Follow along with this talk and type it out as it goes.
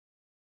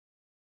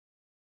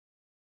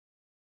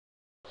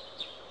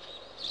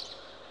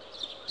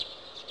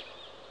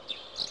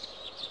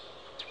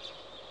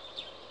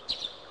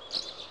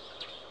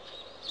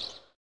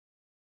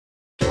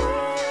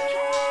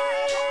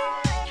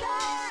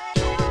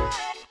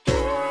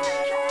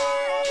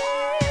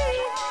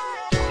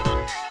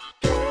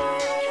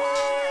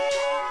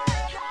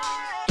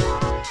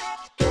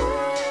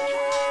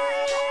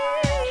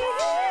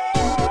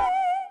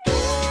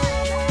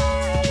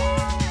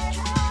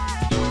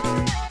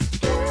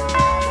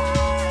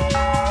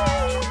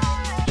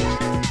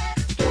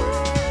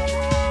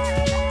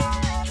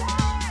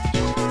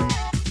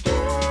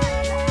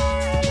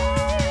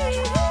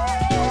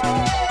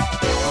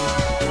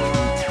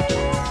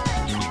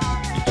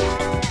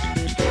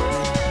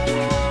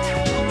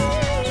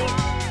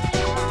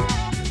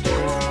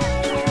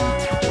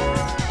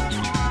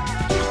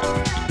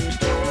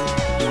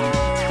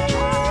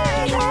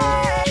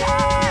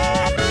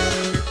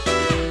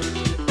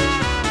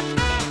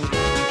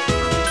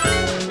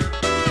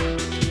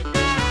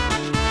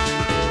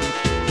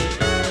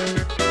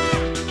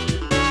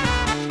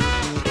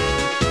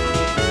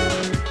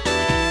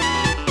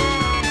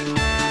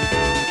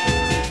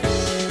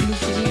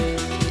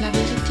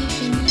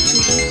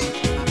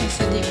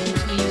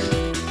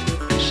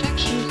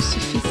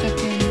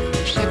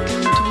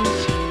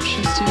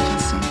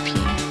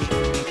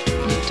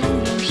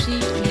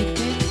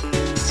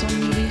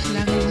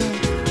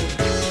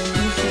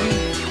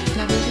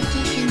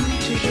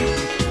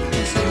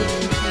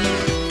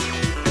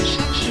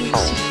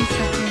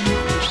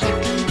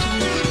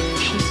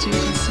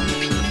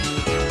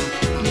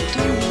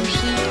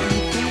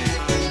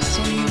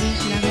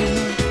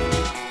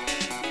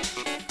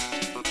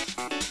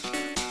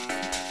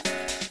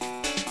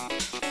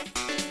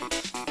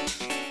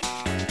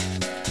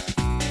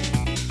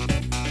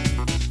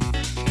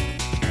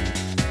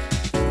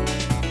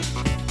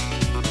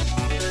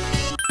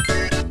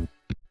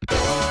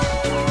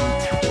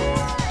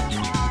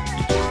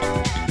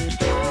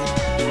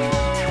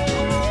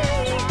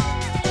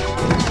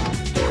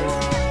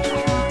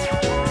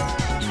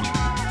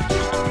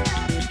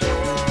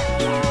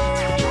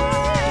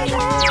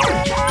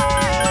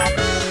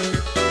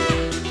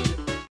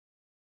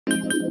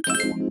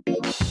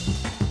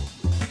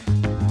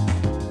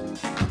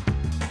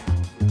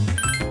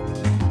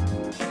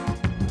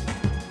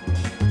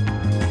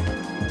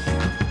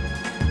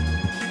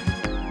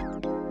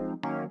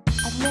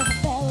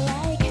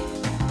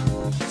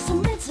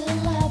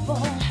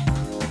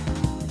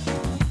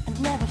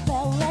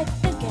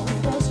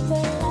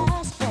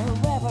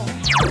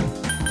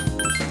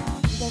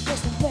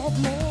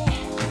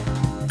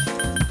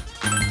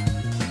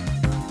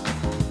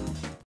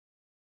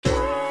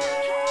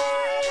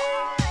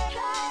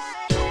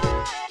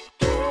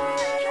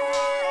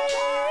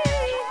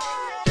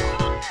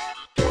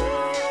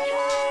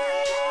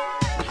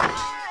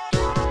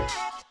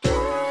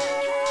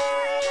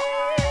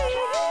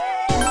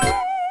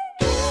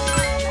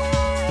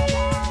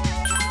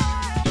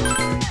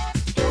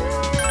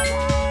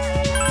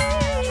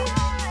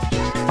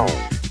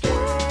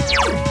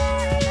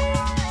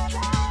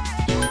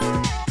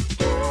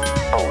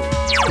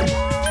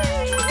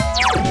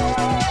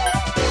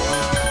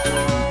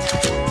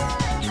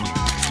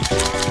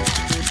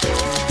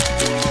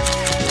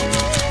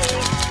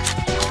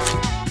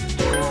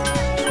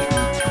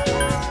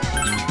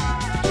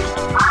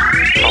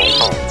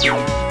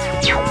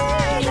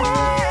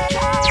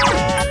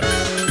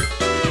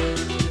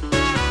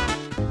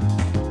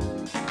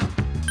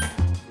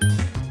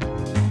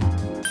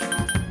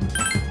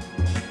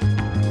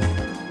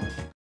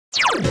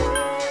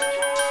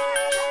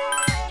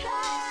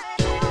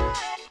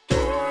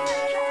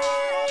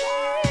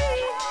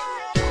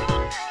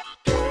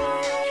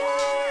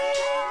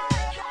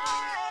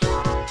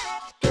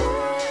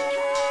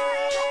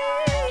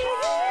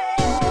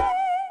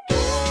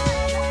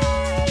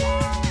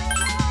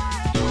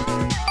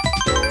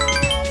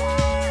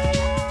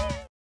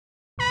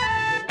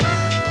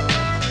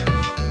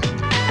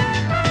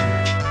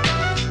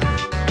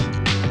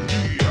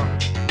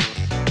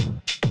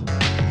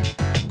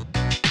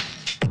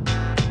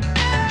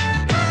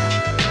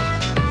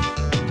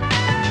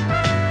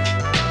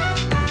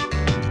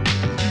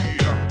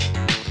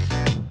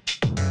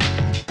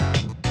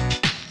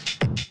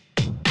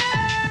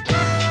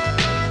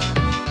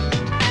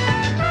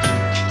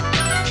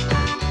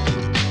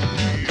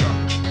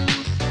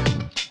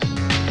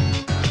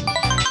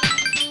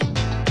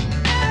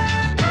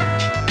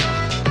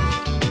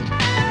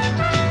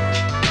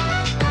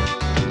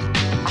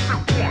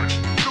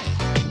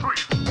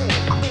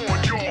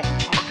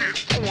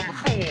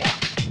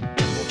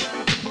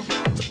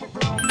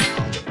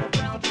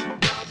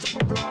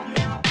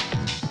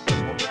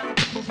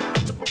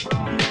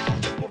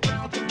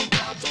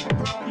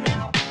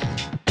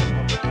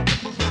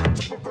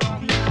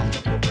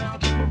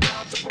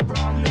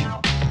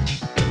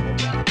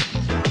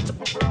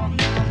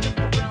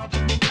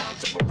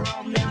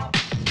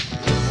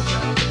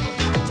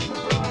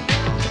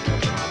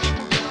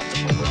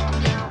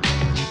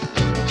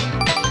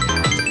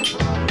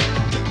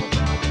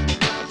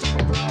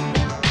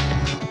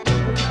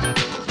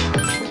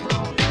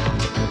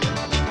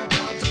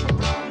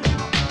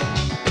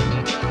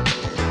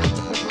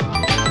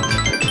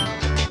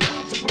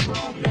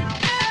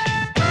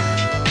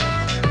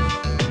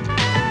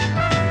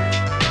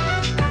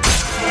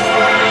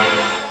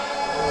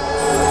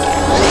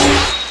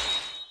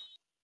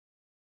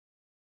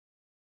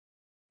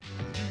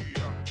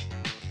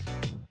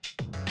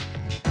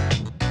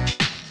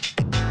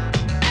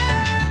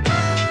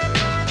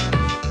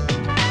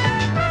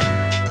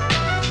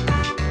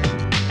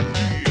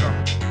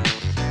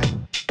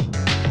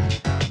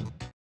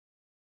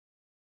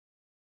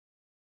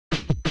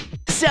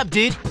What's up,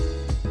 dude?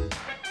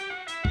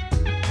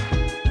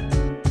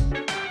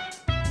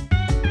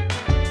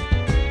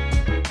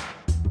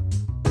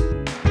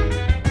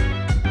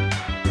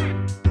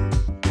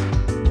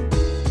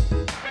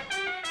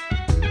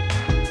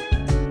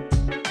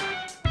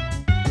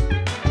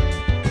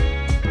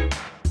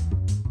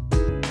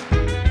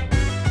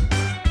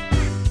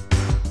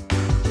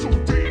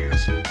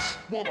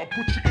 While I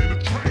put you in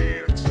a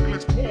trance,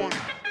 let's party.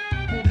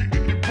 Boogie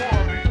in your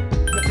body.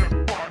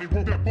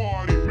 Work that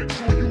body, make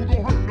sure you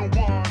don't hurt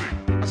nobody.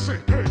 I say,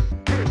 hey,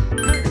 hey,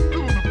 hey,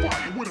 feel the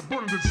fire with a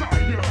burning desire.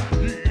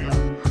 Yeah,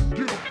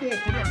 get up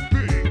off of that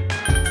thing.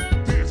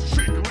 Dance and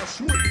shake and let's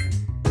swing.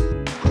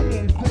 Come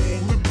on, go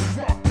on, let me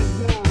rock the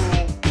world.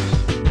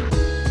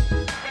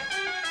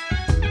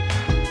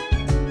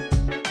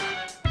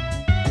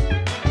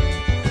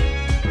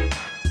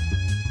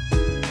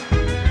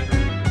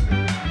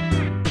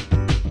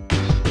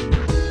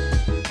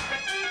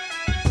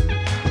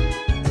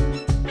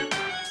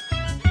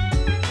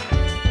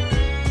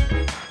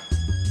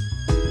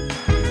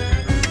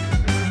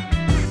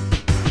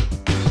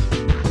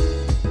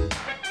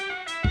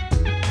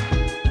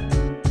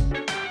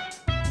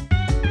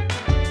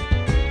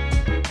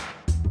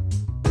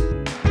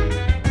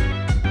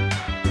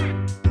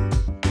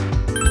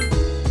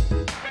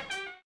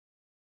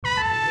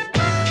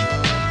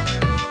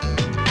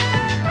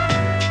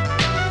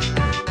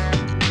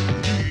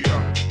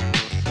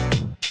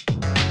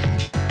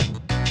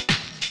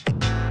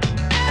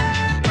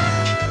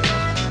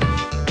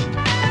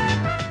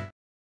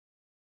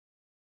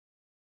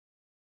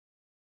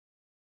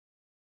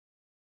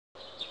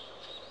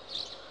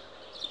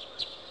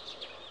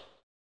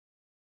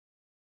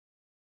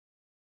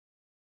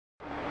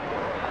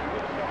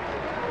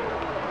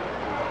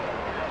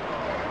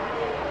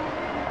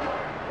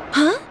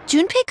 Huh?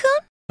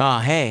 Junpei-kun? Aw,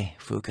 hey,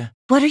 Fuuka.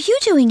 What are you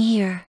doing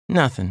here?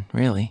 Nothing,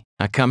 really.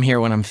 I come here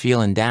when I'm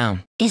feeling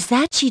down. Is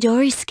that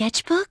Chidori's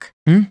sketchbook?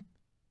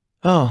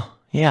 Oh,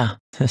 yeah.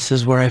 This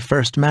is where I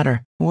first met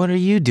her. What are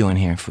you doing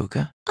here,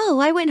 Fuuka? Oh,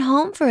 I went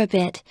home for a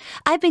bit.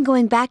 I've been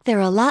going back there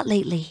a lot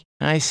lately.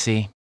 I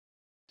see.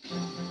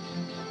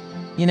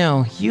 You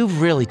know,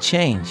 you've really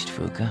changed,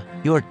 Fuuka.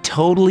 You're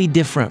totally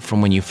different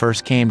from when you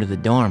first came to the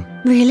dorm.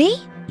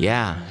 Really?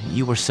 Yeah,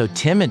 you were so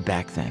timid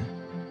back then.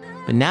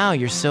 But now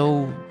you're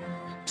so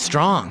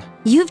strong.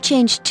 You've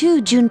changed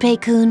too,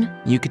 Junpei-kun.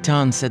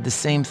 Yukaton said the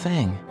same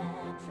thing.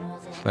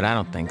 But I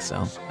don't think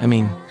so. I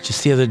mean,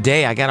 just the other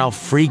day I got all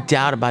freaked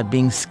out about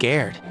being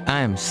scared. I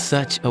am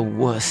such a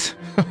wuss.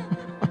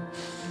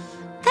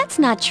 That's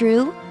not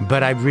true.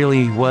 But I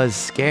really was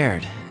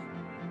scared.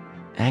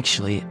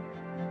 Actually,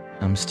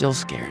 I'm still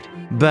scared.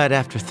 But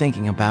after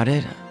thinking about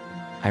it,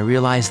 I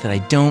realized that I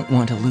don't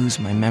want to lose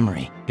my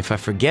memory. If I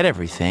forget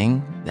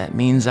everything, that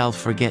means I'll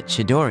forget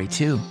Chidori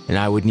too. And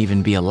I wouldn't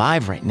even be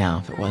alive right now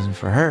if it wasn't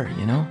for her,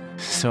 you know?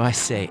 So I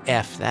say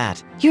F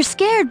that. You're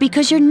scared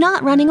because you're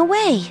not running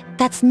away.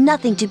 That's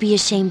nothing to be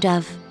ashamed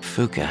of.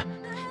 Fuuka.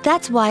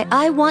 That's why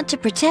I want to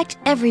protect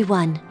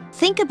everyone.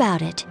 Think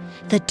about it.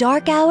 The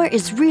dark hour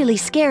is really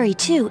scary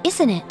too,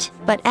 isn't it?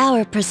 But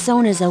our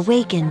persona's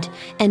awakened,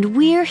 and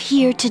we're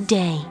here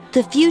today.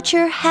 The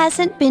future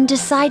hasn't been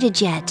decided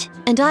yet,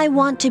 and I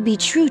want to be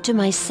true to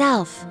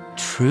myself.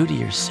 True to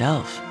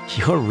yourself?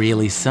 You're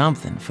really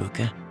something,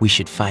 Fuuka. We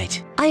should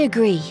fight. I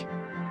agree.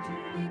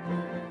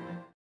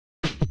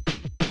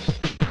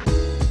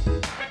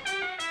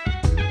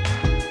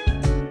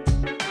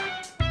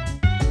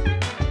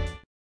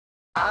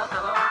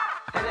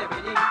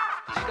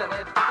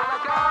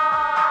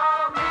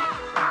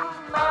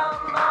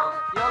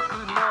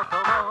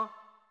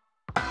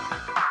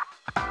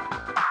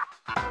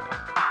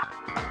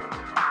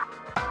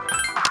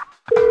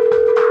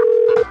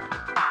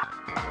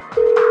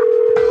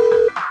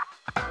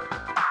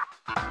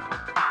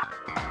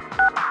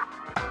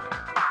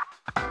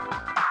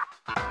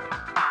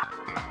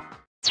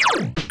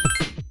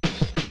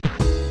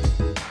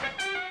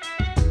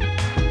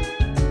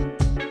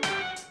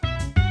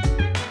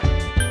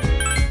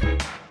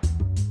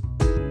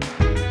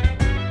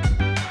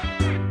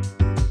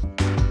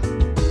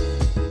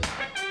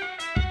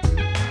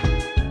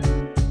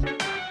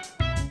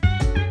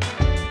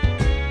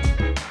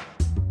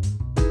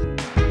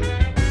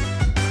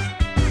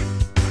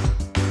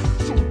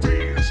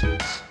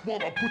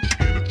 While I put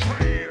you in a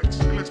trance,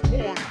 let's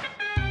party.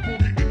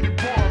 Boogie in your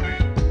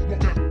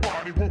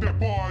body. Work that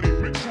body,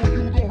 make sure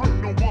you don't hurt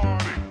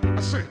nobody. I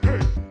say,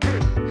 hey, hey,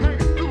 hey,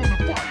 feel the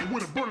fire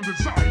with a burning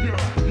desire.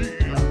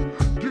 Yeah,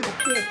 get up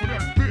off of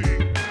that thing.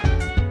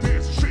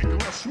 Dance and shake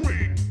and let's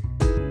swing.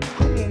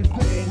 Come on, go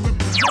on, let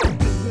me rock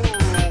the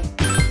world.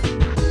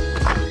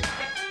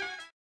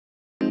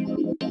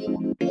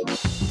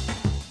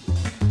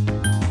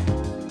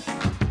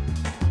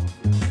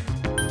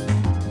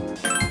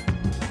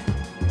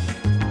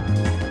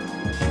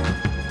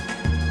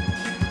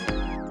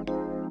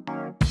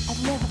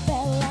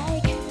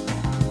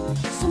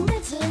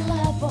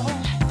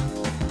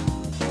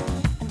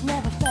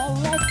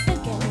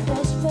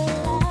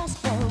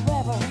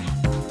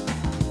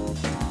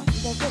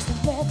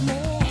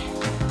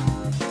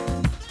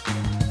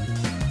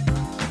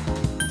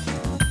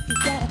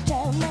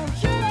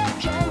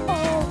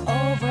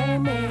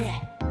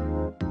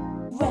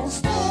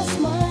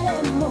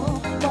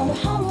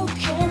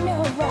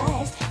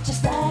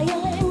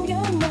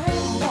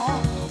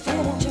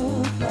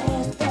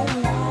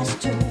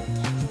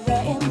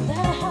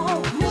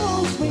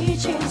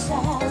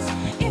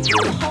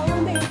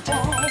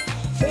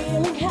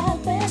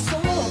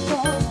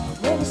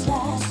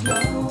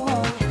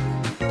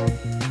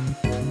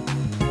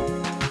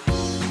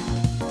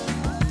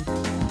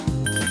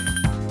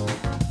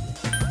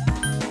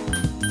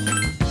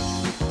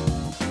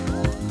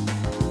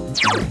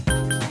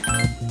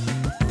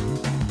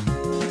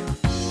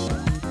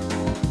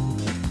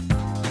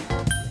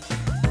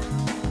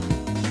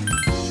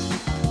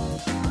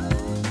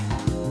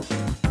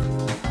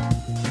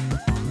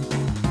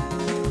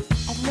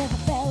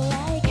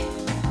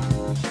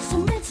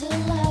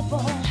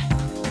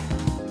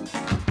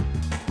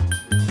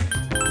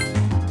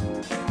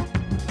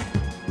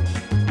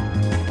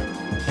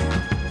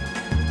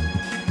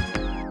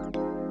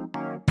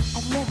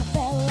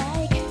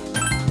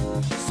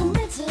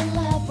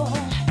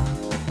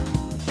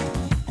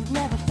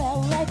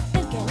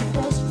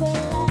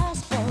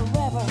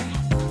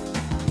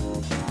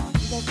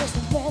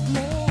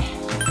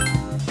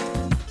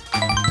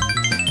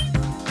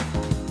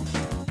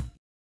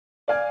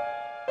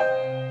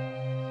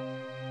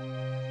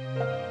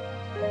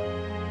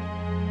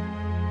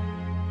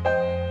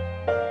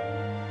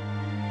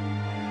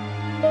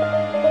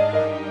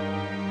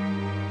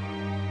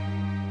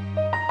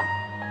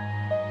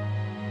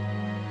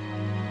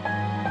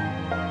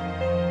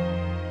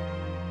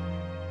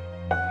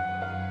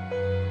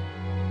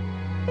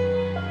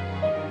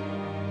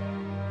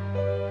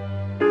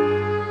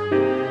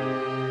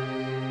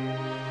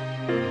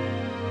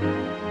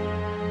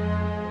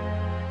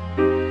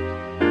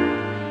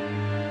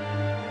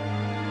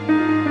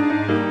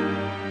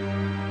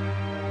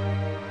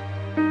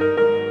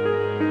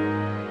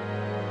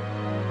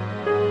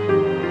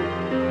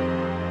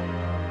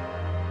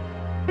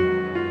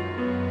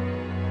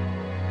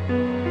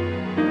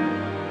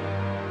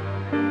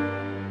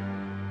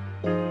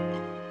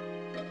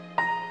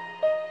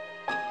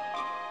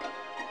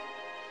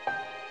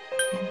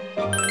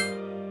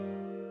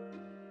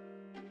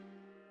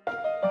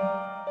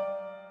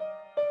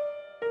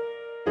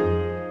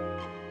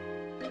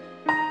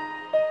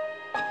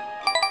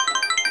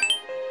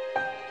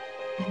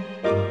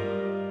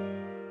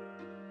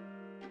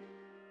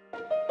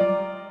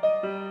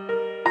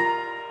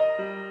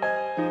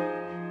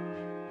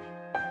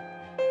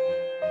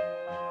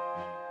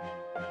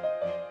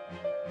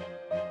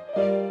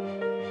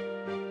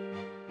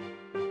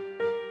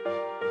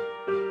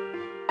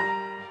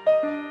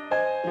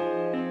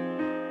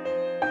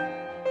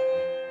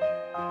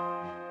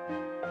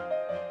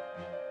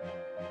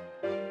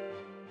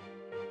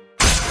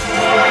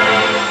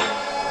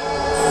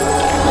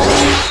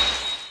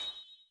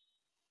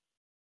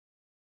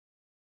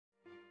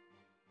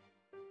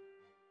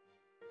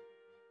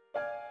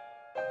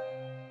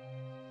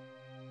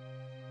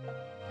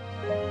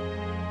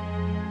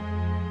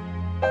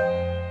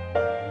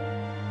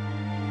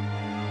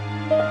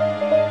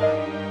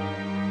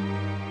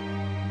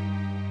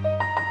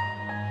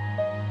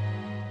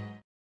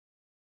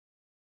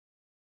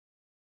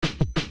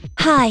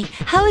 Hi,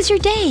 how was your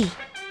day?